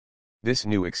This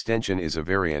new extension is a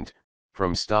variant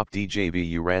from Stop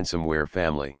DJVU ransomware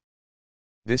family.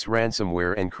 This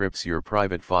ransomware encrypts your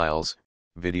private files,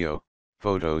 video,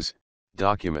 photos,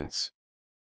 documents.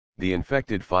 The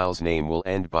infected file's name will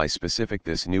end by specific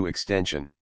this new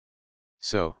extension.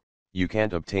 So, you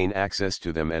can't obtain access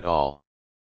to them at all.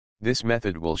 This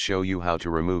method will show you how to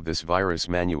remove this virus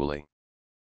manually.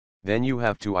 Then you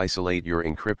have to isolate your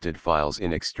encrypted files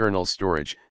in external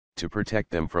storage, to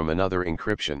protect them from another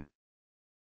encryption.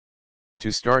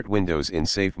 To start Windows in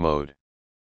safe mode,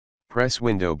 press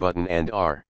Window button and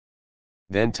R.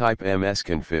 Then type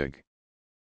msconfig.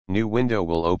 New window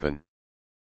will open.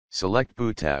 Select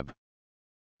Boot tab.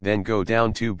 Then go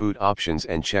down to Boot Options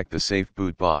and check the Safe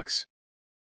Boot box.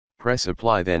 Press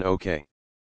Apply then OK.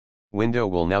 Window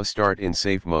will now start in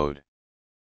safe mode.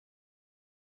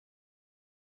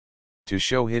 To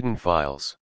show hidden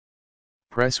files,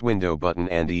 press Window button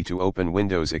and E to open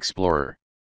Windows Explorer.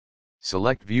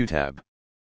 Select View tab.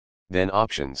 Then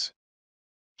Options.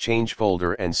 Change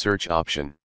Folder and Search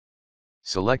option.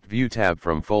 Select View tab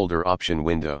from Folder option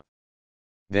window.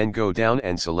 Then go down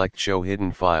and select Show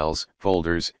Hidden Files,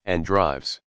 Folders, and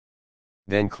Drives.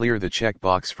 Then clear the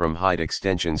checkbox from Hide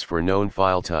Extensions for known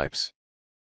file types.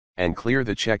 And clear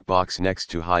the checkbox next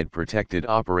to Hide Protected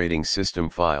Operating System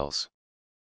Files.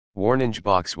 Warning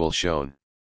box will shown.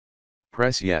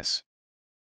 Press Yes.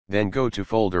 Then go to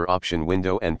Folder option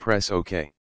window and press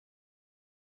OK.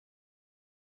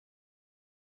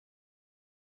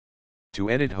 To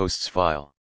edit hosts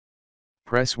file,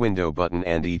 press Window button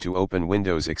and E to open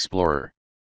Windows Explorer.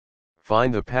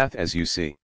 Find the path as you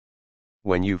see.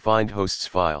 When you find hosts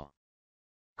file,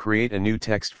 create a new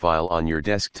text file on your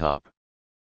desktop.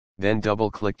 Then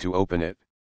double-click to open it.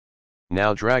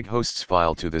 Now drag hosts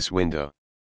file to this window.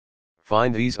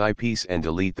 Find these IPs and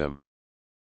delete them.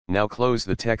 Now close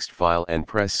the text file and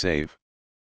press Save.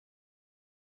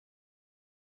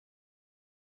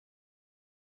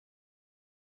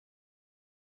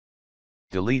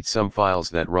 Delete some files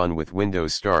that run with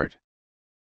Windows Start.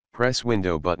 Press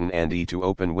Window button and E to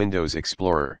open Windows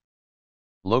Explorer.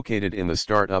 Located in the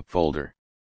Startup folder.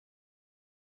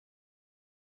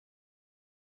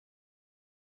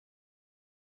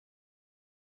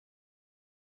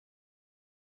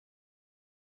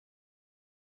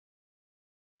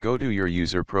 Go to your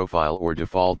user profile or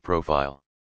default profile.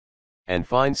 And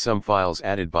find some files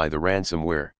added by the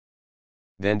ransomware.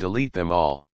 Then delete them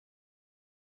all.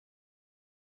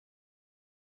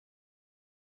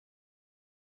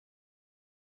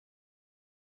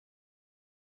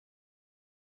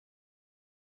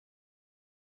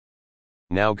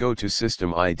 Now go to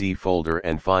System ID folder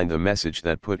and find the message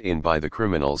that put in by the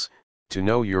criminals, to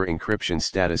know your encryption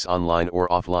status online or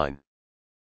offline.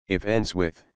 If ends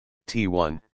with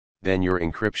T1, then your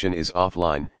encryption is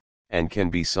offline, and can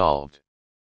be solved.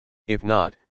 If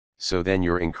not, so then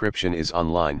your encryption is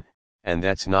online, and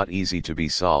that's not easy to be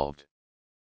solved.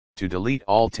 To delete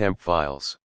all temp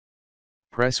files,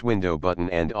 press Window button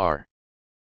and R.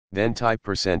 Then type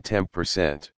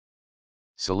 %temp%.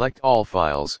 Select all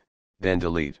files, then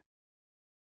delete.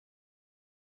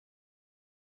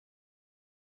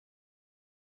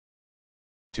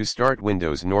 To start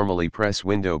Windows normally press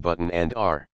Window button and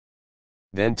R.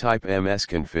 Then type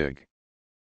msconfig.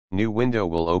 New window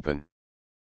will open.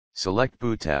 Select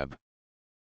Boot tab.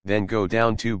 Then go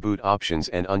down to Boot Options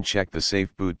and uncheck the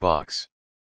Safe Boot box.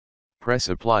 Press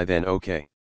Apply then OK.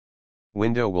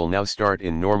 Window will now start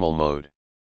in normal mode.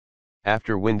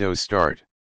 After Windows Start,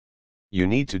 you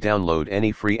need to download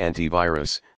any free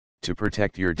antivirus, to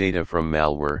protect your data from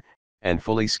malware, and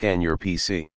fully scan your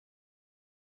PC.